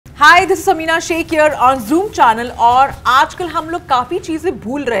Hi this is Samina Sheikh here on zoom channel. और आजकल हम लोग काफ़ी चीज़ें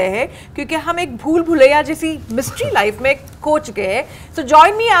भूल रहे हैं क्योंकि हम एक भूल भुलैया जैसी मिस्ट्री लाइफ में खो चुके हैं। So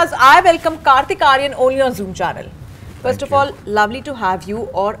join me as I welcome Kartik Aaryan only on zoom channel. First of all lovely to have you.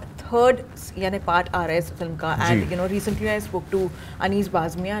 और थर्ड यानी पार्ट आ रहा है इस फिल्म का। And you know recently I spoke to Anees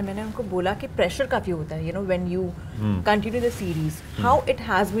बाज़मिया and मैंने उनको बोला कि प्रेशर काफ़ी होता है, you know when you continue the series, how it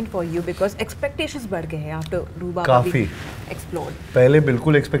has been for you because expectations बढ़ गए हैं आफ्टर रूबा काफ़ी एक्सप्लोर्ड। पहले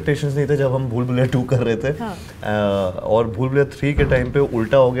बिल्कुल एक्सपेक्टेशंस नहीं थे जब हम भूल भुलैया 2 कर रहे थे। हाँ। और भूल भुलैया 3 के टाइम पे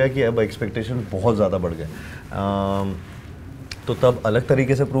उल्टा हो गया कि अब एक्सपेक्टेशन बहुत ज़्यादा बढ़ गए। तो तब अलग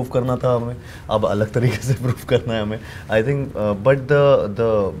तरीके से प्रूव करना था हमें, अब अलग तरीके से प्रूव करना है हमें। I think but the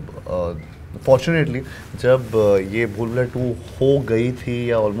fortunately जब ये भूल भुलैया 2 हो गई थी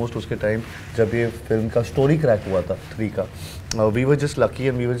या ऑलमोस्ट उसके टाइम जब ये फिल्म का स्टोरी क्रैक हुआ था 3 का, we were just lucky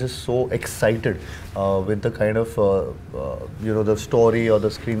and we were just so excited with the kind of you know the story or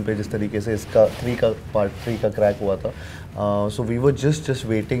the screen पे जिस तरीके से इसका 3 का पार्ट 3 का क्रैक हुआ था। So we were just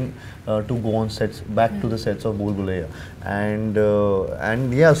waiting to go on sets, back to the sets of Bhool Bhulaiyaa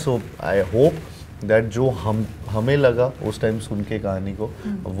and yeah, so I hope that जो हमें लगा उस टाइम सुन के कहानी को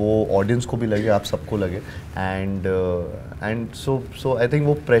वो ऑडियंस को भी लगे, आप सबको लगे। एंड सो आई थिंक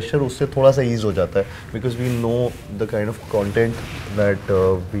वो प्रेशर उससे थोड़ा सा ईज हो जाता है because we know the kind of content that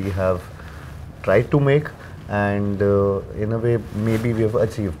we have tried to make and in a way may be we have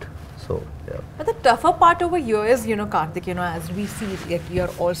achieved. So yeah. But the tougher part over here is, you know, Kartik, you know, as we see, like,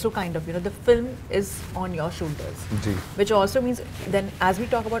 you're also kind of, you know, the film is on your shoulders. Ji. Which also means then, as we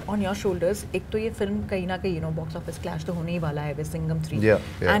talk about on your shoulders, एक तो ये film कहीं ना कहीं, you know, box office clash तो होने ही वाला है with Singham 3. Yeah.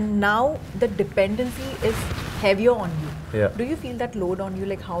 And now the dependency is heavier on you. Yeah. Do you feel that load on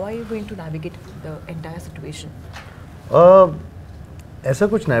you? Like, how are you going to navigate the entire situation?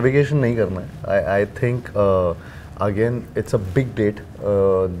 ऐसा कुछ navigation नहीं करना है. I think again it's a big date.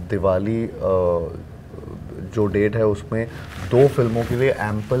 Diwali जो date है उसमें 2 फिल्मों के लिए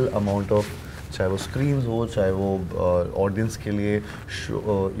एम्पल अमाउंट ऑफ, चाहे वो स्क्रीन्स हो चाहे वो ऑडियंस के लिए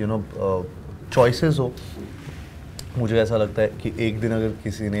यू नो चॉइसेस हो। मुझे ऐसा लगता है कि एक दिन अगर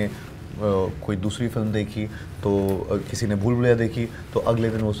किसी ने कोई दूसरी फिल्म देखी तो किसी ने भूल भुलैया देखी तो अगले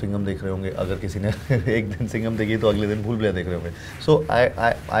दिन वो सिंघम देख रहे होंगे, अगर किसी ने एक दिन सिंघम देखी तो अगले दिन भूल भुलैया देख रहे होंगे। सो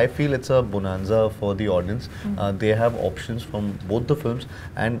I feel it's a bonanza for the audience. They have options from both the films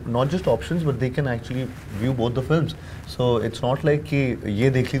and not just options but they can actually view both the films. So it's not like कि ये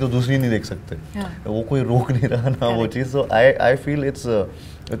देख ली तो दूसरी नहीं देख सकते। वो कोई रोक नहीं रहा ना वो चीज़। सो I feel it's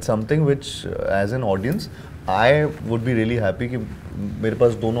something which as an audience I would be really happy कि मेरे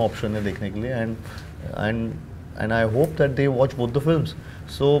पास दोनों ऑप्शन है देखने के लिए and I hope that they watch both the films.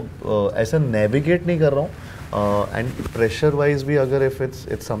 सो ऐसा नेविगेट नहीं कर रहा हूँ। एंड प्रेशर वाइज भी अगर if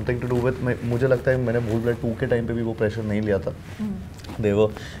it's something to do with, मुझे लगता है मैंने भूल भुलैया 2 के टाइम पे भी वो प्रेशर नहीं लिया था। दे were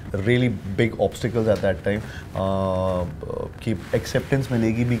really big obstacles at that time कि एक्सेप्टेंस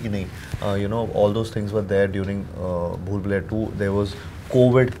मिलेगी भी कि नहीं। You know all those things were there during भूल Bhulaiyaa 2। There was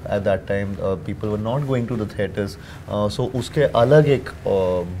COVID at that time, people were not going to the theatres, so उसके अलग एक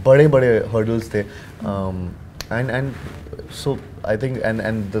बड़े बड़े hurdles थे, and so I think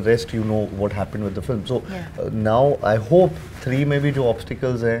and the rest you know what happened with the film. So now I hope 3 में भी जो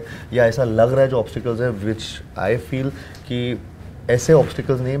obstacles हैं या ऐसा लग रहा है जो obstacles हैं which I feel कि ऐसे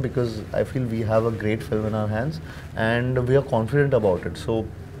obstacles नहीं हैं because I feel we have a great film in our hands and we are confident about it. So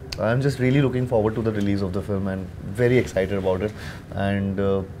I'm just really looking forward to the release of the film and very excited about it, and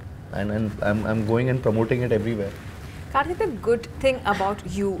I'm going and promoting it everywhere. Kartik, the good thing about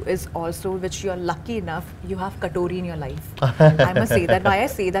you is also, which you are lucky enough, you have Katori in your life. I must say that. Why I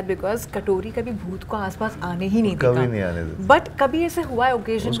say that because Katori कभी भूत को आसपास आने ही नहीं देता. कभी नहीं आने देता. But कभी ऐसे हुआ है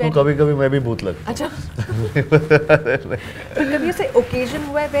occasion उसको कभी-कभी मैं भी भूत लगता. अच्छा. तो कभी ऐसे occasion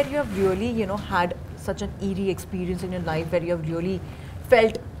हुआ है where you have really, you know, had such an eerie experience in your life where you have really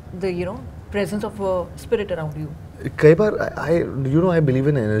felt the, you know, presence of a spirit around you? कई बार I believe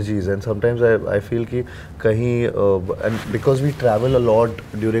in energies and sometimes I feel कि कहीं and because we travel a lot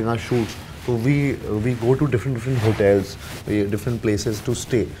during our shoots, so we go to different hotels, different places to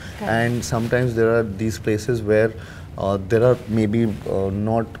stay. Okay. And sometimes there are these places where there are maybe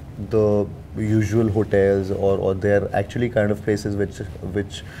not the usual hotels or they are actually kind of places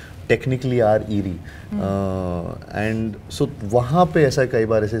which technically are eerie. And so वहाँ पे ऐसा कई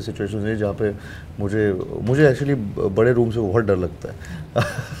बार ऐसे situations हैं जहाँ पे मुझे actually बड़े रूम से बहुत डर लगता है।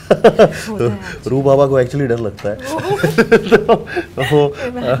 तो रू बाबा को एक्चुअली डर लगता है।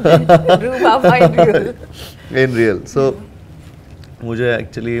 रू बाबा इन रियल। सो मुझे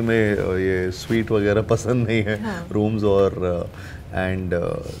एक्चुअली में ये स्वीट वगैरह पसंद नहीं है रूम्स और एंड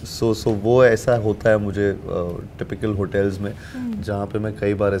सो वो ऐसा होता है मुझे टिपिकल होटल्स में जहाँ पे मैं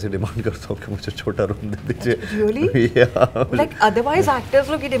कई बार ऐसे डिमांड करता हूँ कि मुझे छोटा रूम दे दीजिए. Really? Like otherwise actors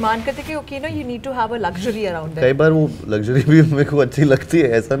लोग ये डिमांड करते हैं कि okay no you need to have a luxury around them. कई बार वो लग्जरी भी मेरे को अच्छी लगती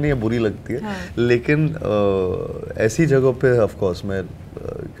है, ऐसा नहीं है बुरी लगती है. लेकिन ऐसी जगहों पे ऑफ कोर्स मैं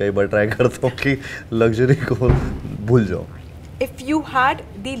कई बार ट्राई करता हूँ कि लग्जरी को भूल जाओ. If you had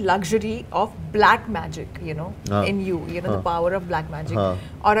the luxury of black magic, you know, in you, you know, the power of black magic,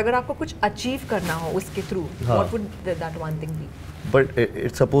 और अगर आपको कुछ achieve करना हो उसके through, what would that one thing be? But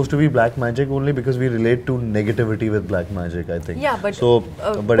it's supposed to be black magic only because we relate to negativity with black magic, I think. Yeah, but so,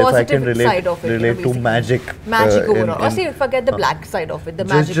 but if I can relate to magic, overall. Or see, forget the black side of it, the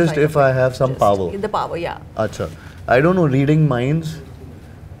magic just side. If I have some power. The power, yeah. Acha, I don't know, reading minds.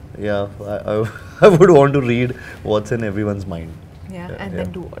 Yeah, I would want to read what's in everyone's mind. Yeah, and then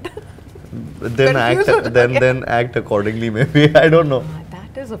do what? then act accordingly. Maybe I don't know.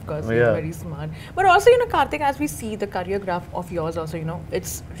 That is of course very smart. But also, you know, Kartik, as we see the career graph of yours, also, you know,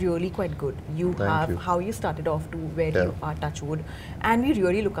 it's really quite good. You have how you started off to where you are, touch wood, and we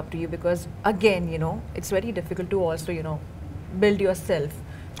really look up to you because again, you know, it's very difficult to also, you know, build yourself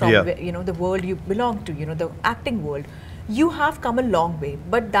from you know the world you belong to, you know, the acting world. You have come a long way,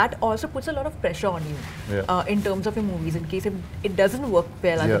 but that also puts a lot of pressure on you in terms of your movies. In case if it doesn't work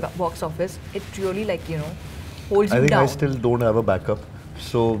well at the box office, it really, like, you know, holds you down. I think I still don't have a backup,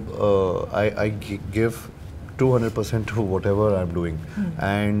 so I give 200% to whatever I'm doing,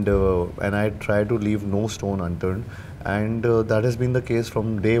 and I try to leave no stone unturned. And that has been the case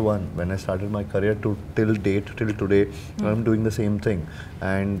from day one when I started my career till today. I'm doing the same thing,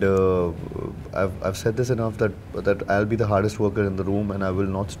 and I've said this enough that I'll be the hardest worker in the room, and I will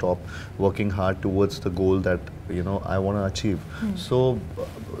not stop working hard towards the goal that, you know, I want to achieve. So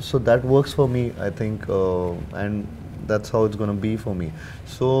that works for me, I think, and that's how it's going to be for me.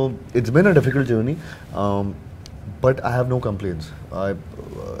 So it's been a difficult journey, but I have no complaints.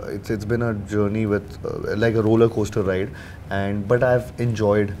 It's been a journey with like a roller coaster ride, but I've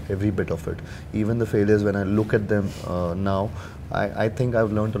enjoyed every bit of it. Even the failures, when I look at them now, I think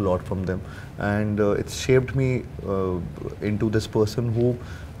I've learned a lot from them, and it's shaped me into this person who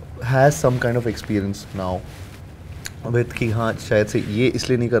has some kind of experience now with कि हाँ शायद से ये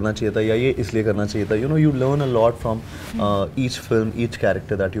इसलिए नहीं करना चाहिए था या ये इसलिए करना चाहिए था. You know, you learn a lot from each film, each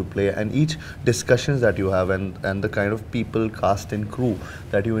character that you play, and each discussions that you have, and the kind of people, cast and crew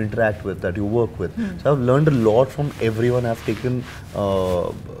that you interact with, that you work with. So I've learned a lot from everyone. I've taken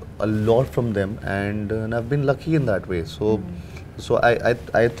a lot from them, and I've been lucky in that way. So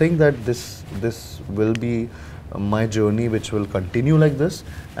I think that this will be my journey, which will continue like this,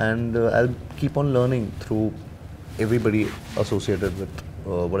 and I'll keep on learning through everybody associated with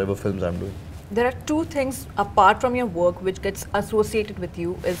whatever films I'm doing. There are two things apart from your work which gets associated with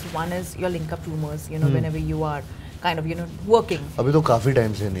you. One is your linkup rumors, you know, whenever you are kind of, you know, working. अभी तो काफी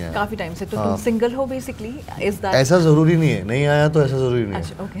time से नहीं आया. काफी time से तो तुम सिंगल हो basically. Is that? ऐसा जरूरी नहीं है. नहीं आया तो ऐसा जरूरी नहीं है.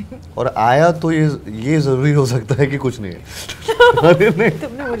 अच्छा, okay. और आया तो ये जरूरी हो सकता है कि कुछ नहीं है. अरे नहीं.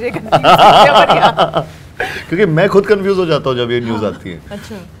 तुमने मुझे कंफ्यूज किया बढ़िया. क्योंकि मैं खुद कंफ्यूज हो जाता हूँ जब ये न्यूज़ आती है.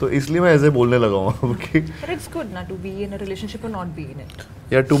 अच्छा. तो इसलिए मैं ऐसे बोलने लगा हूँ कि. But it's good ना to be in a relationship or not be in it.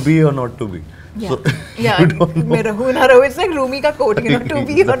 Yeah, to be or not to be. Yeah. So, yeah. मैं रहूँ ना रहूँ. It's like Rumi का quote, you know, to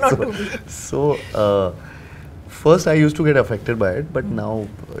be or not to be. So first I used to get affected by it, but now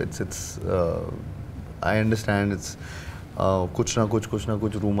it's I understand it's कुछ ना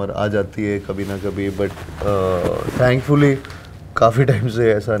कुछ rumour आ जाती है कभी ना कभी, but thankfully काफी टाइम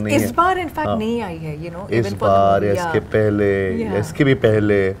से ऐसा नहीं है. इस बार इनफैक्ट नहीं आई है, you know. इस बार इसके पहले, इसके भी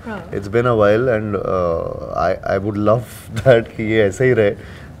पहले. It's been a while, and I would love that कि ये ऐसे ही रहे.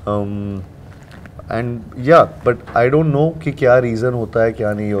 And yeah, but I don't know कि क्या reason होता है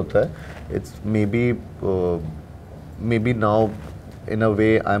क्या नहीं होता है. It's maybe now in a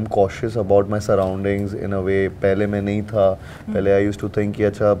way I'm cautious about my surroundings in a way. पहले मैं नहीं था. पहले I used to think कि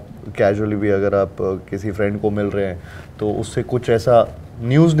अच्छा casually भी अगर आप किसी friend को मिल रहे हैं तो उससे कुछ ऐसा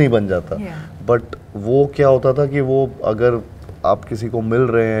न्यूज़ नहीं बन जाता. बट वो क्या होता था कि वो अगर आप किसी को मिल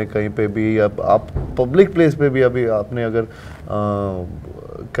रहे हैं कहीं पे भी, आप पब्लिक प्लेस पे भी, अभी आपने अगर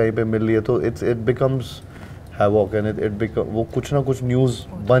कहीं पे मिल लिए तो it becomes havoc, and वो कुछ ना कुछ न्यूज़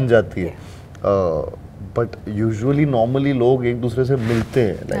बन जाती है. बट यूजुअली नॉर्मली लोग एक दूसरे से मिलते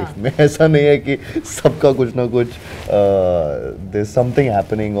हैं लाइफ में. ऐसा नहीं है कि सबका कुछ ना कुछ देयर इज समथिंग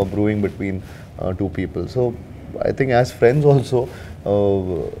हैपनिंग और brewing between two people. So I think as friends also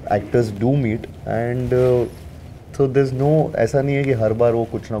actors do meet, and so there is no, ऐसा नहीं है कि हर बार वो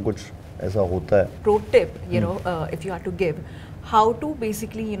कुछ ना कुछ ऐसा होता है. Pro tip, you know, if you have to give how to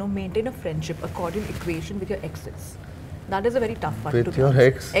basically, you know, maintain a friendship, a cordial equation with your exes. That is a very tough one. With your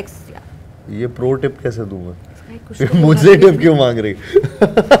ex? Ex, yeah. ये pro tip कैसे दूँगा? मुझे tip क्यों मांग रही?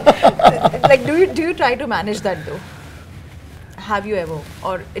 Like, do you try to manage that though? Have you ever,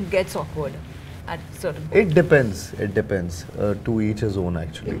 or it gets awkward at certain point? It depends. It depends. To each his own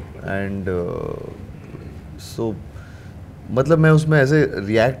actually. And so मतलब मैं उसमें ऐसे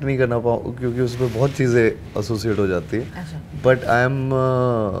रिएक्ट नहीं करना पाऊँ क्योंकि उसमें बहुत चीज़ें एसोसिएट हो जाती हैं. But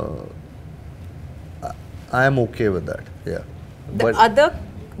I am okay with that. Yeah.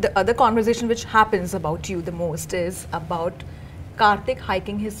 The other conversation which happens about you the most is about Kartik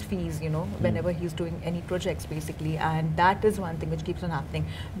hiking his fees, you know, whenever he's doing any projects basically, and that is one thing which keeps on happening.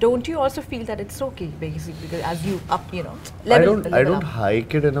 Don't you also feel that it's okay basically because as you up, you know, I don't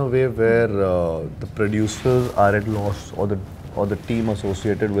hike it in a way where the producers are at loss or the team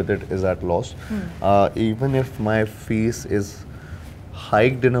associated with it is at loss. Even if my fees is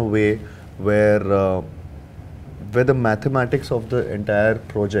hiked in a way where the mathematics of the entire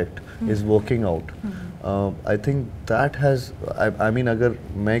project is working out. I think that has, I mean अगर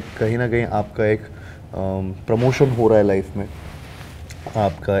मैं कहीं ना कहीं आपका एक promotion हो रहा है लाइफ में,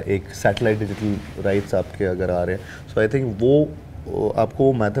 आपका एक सैटेलाइट डिजिटल राइट्स आपके अगर आ रहे हैं, so I think वो आपको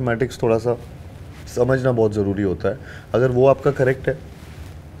वो मैथमेटिक्स थोड़ा सा समझना बहुत ज़रूरी होता है. अगर वो आपका करेक्ट है,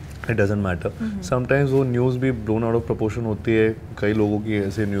 it doesn't matter. Sometimes वो न्यूज़ भी blown out of proportion होती है. कई लोगों की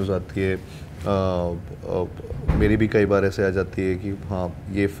ऐसी न्यूज़ आती है. मेरी भी कई बार ऐसे आ जाती है कि हाँ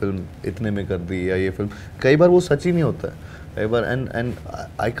ये फिल्म इतने में कर दी या ये फिल्म, कई बार वो सच ही नहीं होता है. कई बार and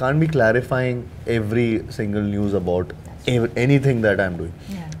I can't be clarifying every single news about anything that I'm doing.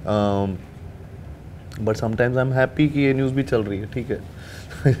 But sometimes I'm happy कि ये न्यूज़ भी चल रही है, ठीक है.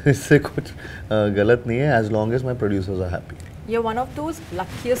 इससे कुछ गलत नहीं है as long as my producers are happy. You're one of those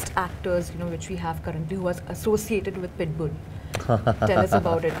luckiest actors, you know, which we have currently who was associated with Pitbull. Tell us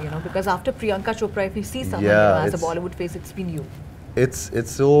about it, you know, because after Priyanka Chopra, if you see someone, you know, as a Bollywood face, it's been you.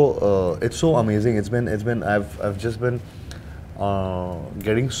 It's so amazing. It's been I've just been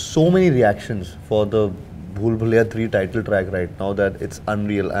getting so many reactions for the Bhool Bhulaiyaa 3 title track right now that it's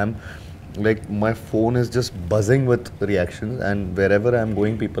unreal. I'm like, my phone is just buzzing with reactions, and wherever I'm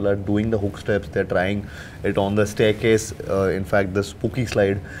going, people are doing the hook steps. They're trying it on the staircase. In fact, the spooky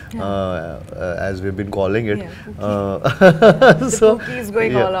slide, as we've been calling it. The spooky is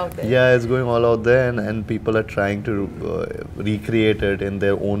going all out there. Yeah, it's going all out there, and people are trying to recreate it in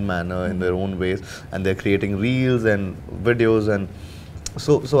their own manner, in their own ways, and they're creating reels and videos, and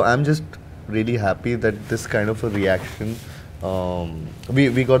so I'm just really happy that this kind of a reaction.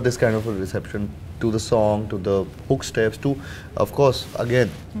 We got this kind of a reception to the song, to the hook steps, to, of course, again,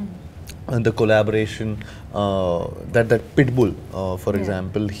 the collaboration that Pitbull, for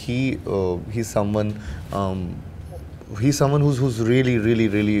example, he's someone who's really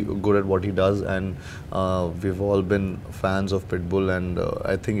good at what he does, and we've all been fans of Pitbull, and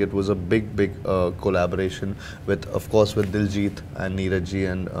I think it was a big collaboration with, of course, with Diljit and Neeraj ji,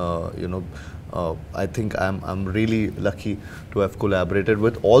 and you know. I think I'm really lucky to have collaborated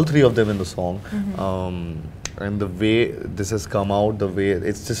with all three of them in the song, and the way this has come out, the way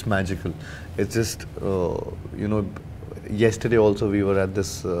it's just magical. It's just you know, yesterday also we were at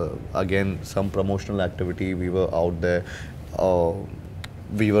this again some promotional activity. We were out there.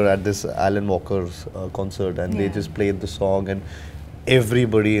 We were at this Alan Walker's concert, and they just played the song, and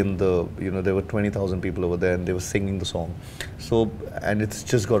everybody in the, you know, there were 20,000 people over there, and they were singing the song. So, and it's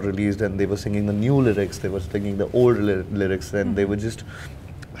just got released, and they were singing the new lyrics, they were singing the old lyrics, and they were just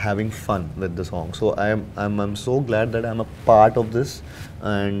having fun with the song. So I'm so glad that I'm a part of this,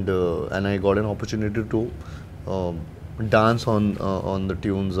 and I got an opportunity to dance on the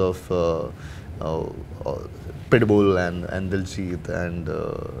tunes of Pitbull and Diljit and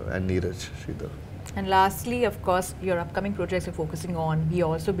Neeraj Sridhar. And lastly, of course, your upcoming projects you're focusing on. We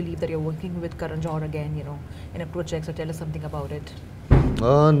also believe that you're working with Karan Johar again, you know, in a project. So tell us something about it.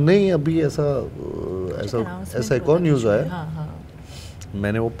 नहीं, अभी ऐसा एक और news आया.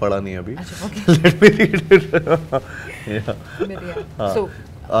 मैंने वो पढ़ा नहीं अभी. Let me read it. So,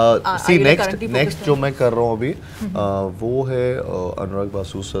 see, next जो मैं कर रहा हूँ अभी, वो है अनुराग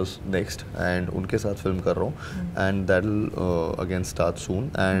बासु सर next, and उनके साथ फिल्म कर रहा हूँ, and that'll again start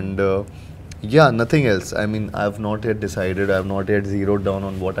soon, and yeah, nothing else. I mean, I've not yet decided. I've not yet zeroed down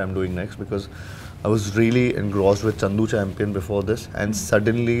on what I'm doing next, because I was really engrossed with Chandu Champion before this, and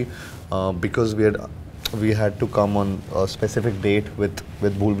suddenly, because we had to come on a specific date with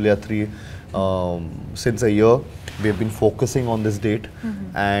Bhool Bhulaiyaa 3 since a year. We have been focusing on this date,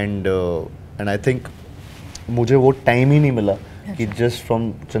 and I think मुझे वो time ही नहीं मिला कि just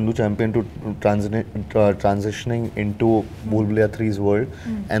from Chandu Champion to transitioning into Bhool Bhulaiyaa 3's world,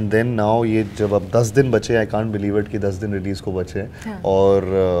 and then now ये जब अब 10 दिन बचे, I can't believe it कि 10 दिन release को बचे,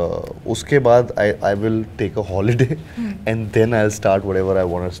 और उसके बाद I will take a holiday and then I'll start whatever I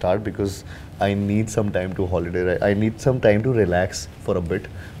want to start, because I need some time to holiday. I need some time to relax for a bit,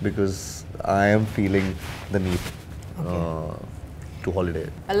 because I am feeling the need to holiday.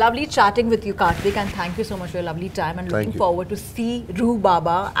 Lovely chatting with you, Kartik, and thank you so much for your lovely time, and looking forward to see Ruh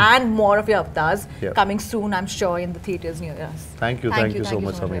Baba and more of your avatars coming soon, I'm sure, in the theatres near us. Thank you so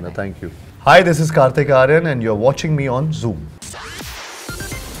much, Samina. Thank you. Hi, this is Kartik Aaryan and you're watching me on Zoom.